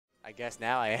I guess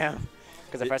now I am.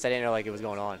 Because at first I didn't know like it was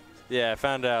going on. Yeah, I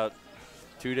found out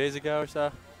 2 days ago or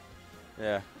so.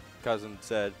 Yeah, cousin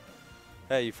said,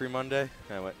 "Hey, you free Monday?"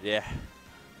 And I went, "Yeah."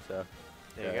 So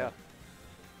There you go.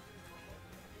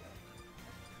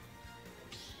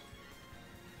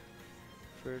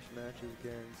 First match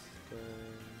against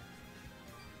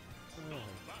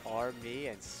Army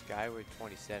and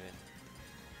Skyward27. Is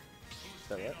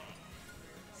that right?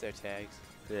 It's their tags.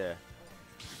 Yeah.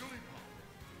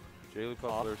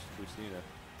 Jigglypuff versus Lucina.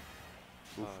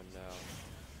 Oh no.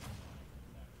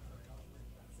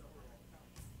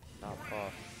 Not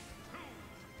Puff.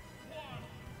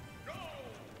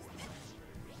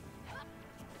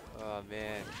 Oh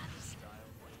man.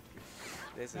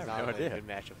 This is not a good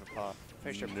matchup for Puff.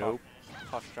 Pretty sure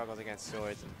Puff struggles against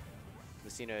swords, and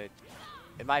Lucina,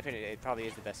 in my opinion, it probably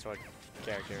is the best sword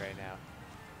character right now.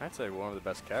 I'd say one of the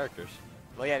best characters.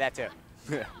 Well, yeah, that too.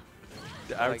 Yeah.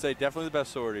 I would say definitely the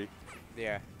best swordy.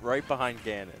 Yeah. Right behind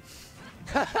Ganon.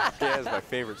 Ganon's my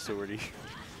favorite swordy.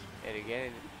 And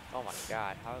again, oh my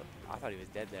god, I thought he was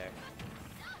dead there.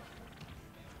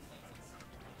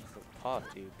 But Puff,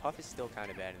 dude. Puff is still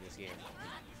kind of bad in this game.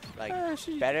 Like,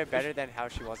 better than how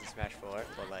she was in Smash 4,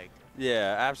 but like...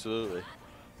 Yeah, absolutely.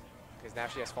 Because now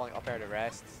she has falling up air to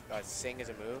rest. Sing is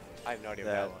a move. I have no idea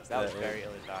what that was. That was very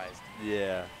ill-advised.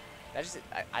 Yeah. That just,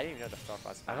 I didn't even know the fuck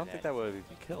was. I don't think that would have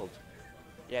even killed.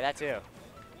 Yeah, that too.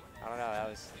 I don't know.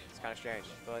 It's kind of strange,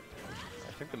 but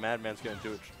I think the Madman's gonna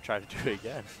try to do it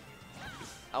again.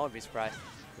 I wouldn't be surprised.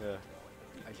 Yeah.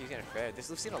 Like, he's gonna fair. This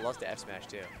Lucina loves to F smash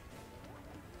too.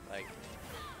 Like,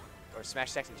 or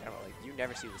smash attacks in general. Like, you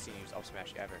never see Lucina use up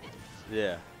smash ever.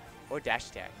 Yeah. Or dash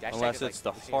attack. Unless it's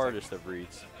the hardest of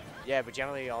reads. Yeah, but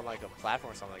generally on like a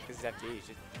platform or something, like this is FD.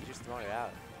 You're just throwing it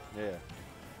out. Yeah.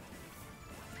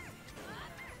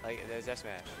 Like, there's F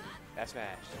smash. F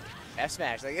smash. F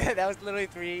smash. Like, that was literally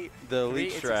three. The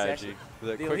elite strategy.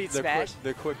 The elite smash.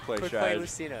 The quick play strategy. Quick play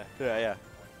Lucina. Yeah, yeah.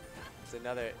 It's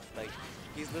another, like,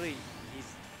 he's literally,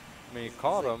 I mean, he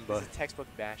caught him, but. It's a textbook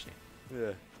bashing.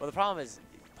 Yeah. Well, the problem is,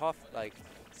 Puff, like,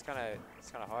 it's kind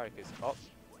of hard because, oh,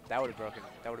 that would have broken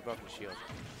the shield.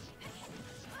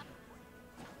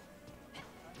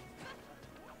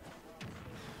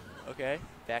 Okay,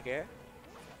 back air.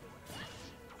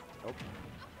 Nope.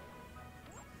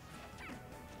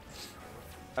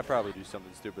 I'd probably do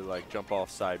something stupid like jump off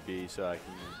side B so I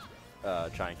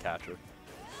can try and catch her.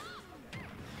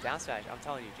 Down smash, I'm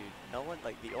telling you, dude. No one,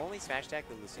 like, the only smash attack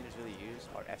that Lucina's really use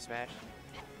are F smash,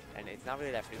 and it's not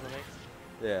really that frequently.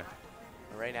 Yeah.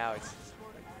 But right now, it's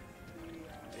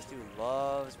this dude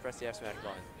loves press the F smash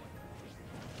button.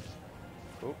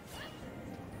 Oh.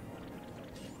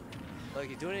 Look,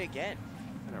 he's doing it again.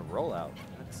 And a rollout.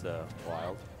 That's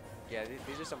wild. Yeah,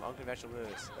 these are some unconventional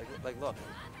moves. Like, look.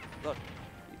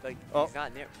 Like, he's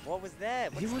not near. What was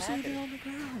that? What's he wasn't happening? even on the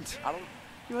ground.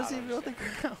 He wasn't even on the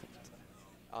ground.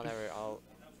 I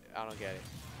don't get it.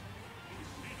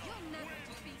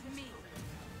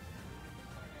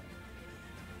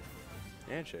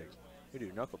 Handshake. We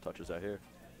do knuckle touches out here.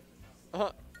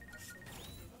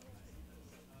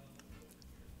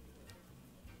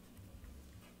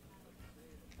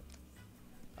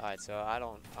 Alright, so I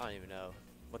don't even know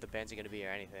what the bends are gonna be or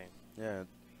anything. Yeah.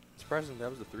 Surprising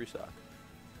that was a 3-stock.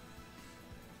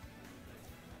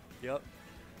 Yep.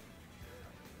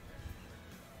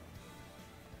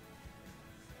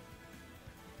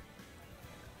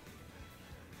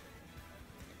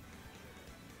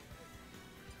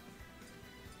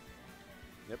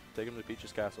 Yep, take him to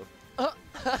Peach's castle.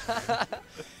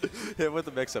 Yeah, with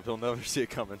the mix-up, he'll never see it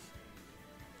coming.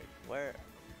 What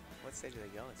stage are they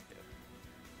going to?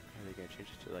 Are they gonna change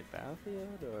it to like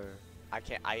Battlefield or?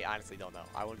 I honestly don't know.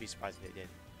 I wouldn't be surprised if they did.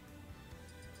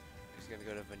 Just gonna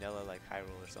go to vanilla like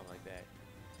Hyrule or something like that.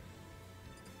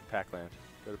 Pac-Land.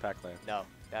 Go to Pac-Land. No,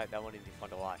 that wouldn't even be fun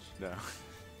to watch. No.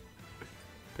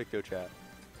 Picto chat.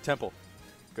 Temple.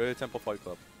 Go to Temple Fight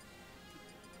Club.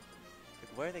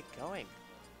 Like, where are they going?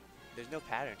 There's no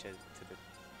pattern to the.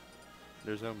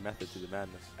 There's no method to the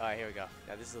madness. All right, here we go.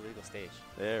 Now this is a legal stage.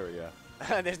 There we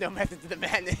go. There's no method to the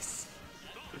madness.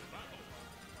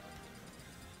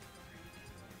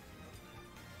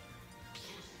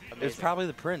 It's probably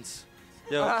the prince.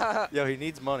 Yo, yo, he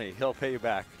needs money. He'll pay you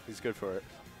back. He's good for it.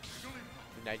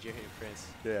 The Nigerian prince.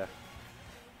 Yeah.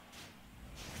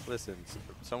 Listen,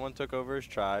 someone took over his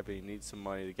tribe and he needs some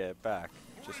money to get it back.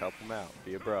 Just help him out.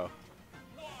 Be a bro.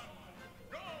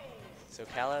 So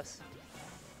Kalos,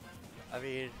 I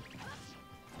mean,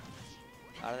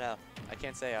 I don't know. I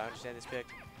can't say I understand this pick.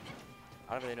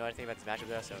 I don't really know anything about this matchup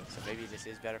though, so maybe this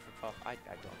is better for Puff. I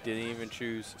don't know. Didn't even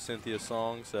choose Cynthia's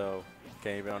song, so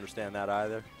can't even understand that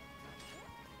either.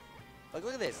 Like,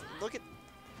 look at this. Look at,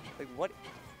 like, what?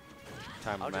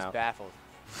 Time I'm him just out. baffled.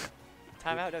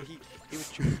 Time out? No, he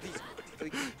was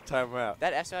like, Time him out.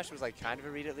 that F smash was like kind of a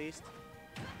read at least.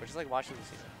 But just like watching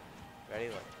this. Ready?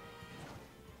 Look.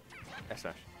 F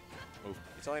smash. Move.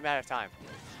 It's only a matter of time.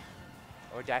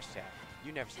 Or dash attack.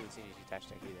 You never see Lucina use dash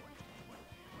attack either.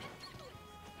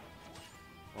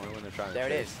 Only when they're trying There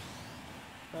to it chase. is.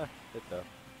 Huh, hit though.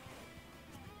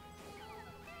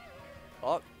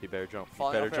 Oh, He better jump. He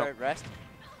falling better over jump. at rest.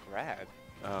 Grab.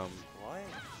 What?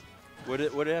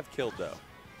 Would it have killed though?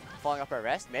 Falling up at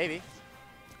rest? Maybe.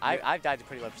 Yeah. I've died to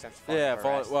pretty low percent falling Yeah, up at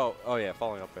rest. well, oh yeah,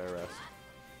 falling up air rest.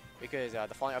 Because the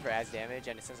falling upper adds damage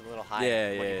and it sends a little high Yeah,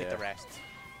 when yeah, you hit the yeah. rest.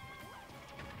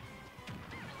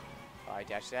 Alright,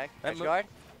 dash attack. That Edge mo- guard.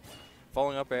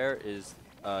 Falling up air is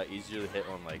easier to hit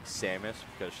on like Samus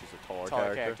because she's a taller,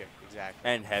 Taller character. exactly.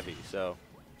 And heavy, so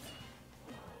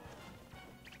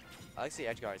I like to see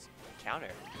edge guards counter.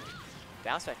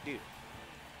 Down smash, dude.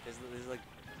 This is like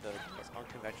the most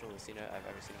unconventional Lucina I've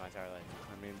ever seen in my entire life.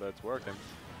 I mean, but it's working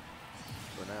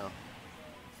for now.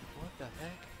 What the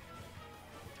heck?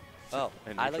 Oh,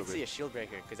 And I'd neutral like to see B. a shield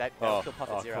breaker because that would kill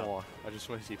Puff at zero. Come on. I just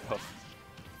want to see Puff.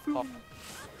 Puff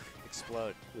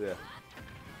explode. Yeah.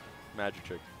 Magic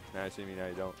trick. Now you see me, now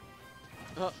you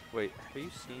don't. Wait, have you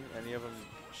seen any of them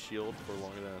shield for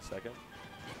longer than a second?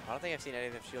 I don't think I've seen any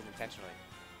of them shield intentionally.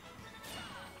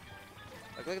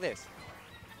 Like, look at this.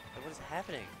 Like, what is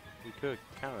happening? You could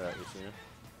counter that, you see.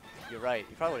 You're right.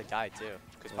 You probably would have died too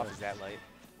because Puff Yeah. is that light.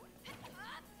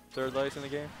 Third lightest in the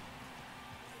game?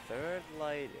 Third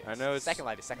lightest. I know it's- second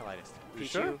lightest. Second lightest. You Pichu,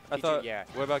 sure? I Pichu, thought. yeah.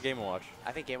 What about Game & Watch?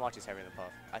 I think Game Watch is heavier than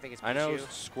Puff. I think it's Pichu. I know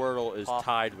Squirtle is Puff.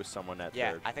 tied with someone at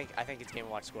Yeah, third. I think it's Game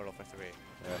Watch Squirtle for 3.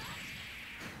 Yeah.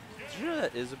 Did you know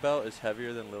that Isabelle is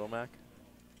heavier than Little Mac?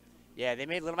 Yeah, they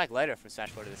made Little Mac lighter from Smash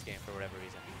 4 to this game for whatever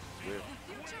reason. It's weird.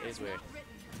 It is weird.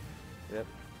 Yep.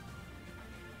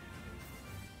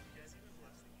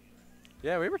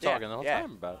 Yeah, we were talking the whole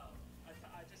time about it.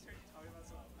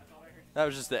 That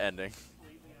was just the ending.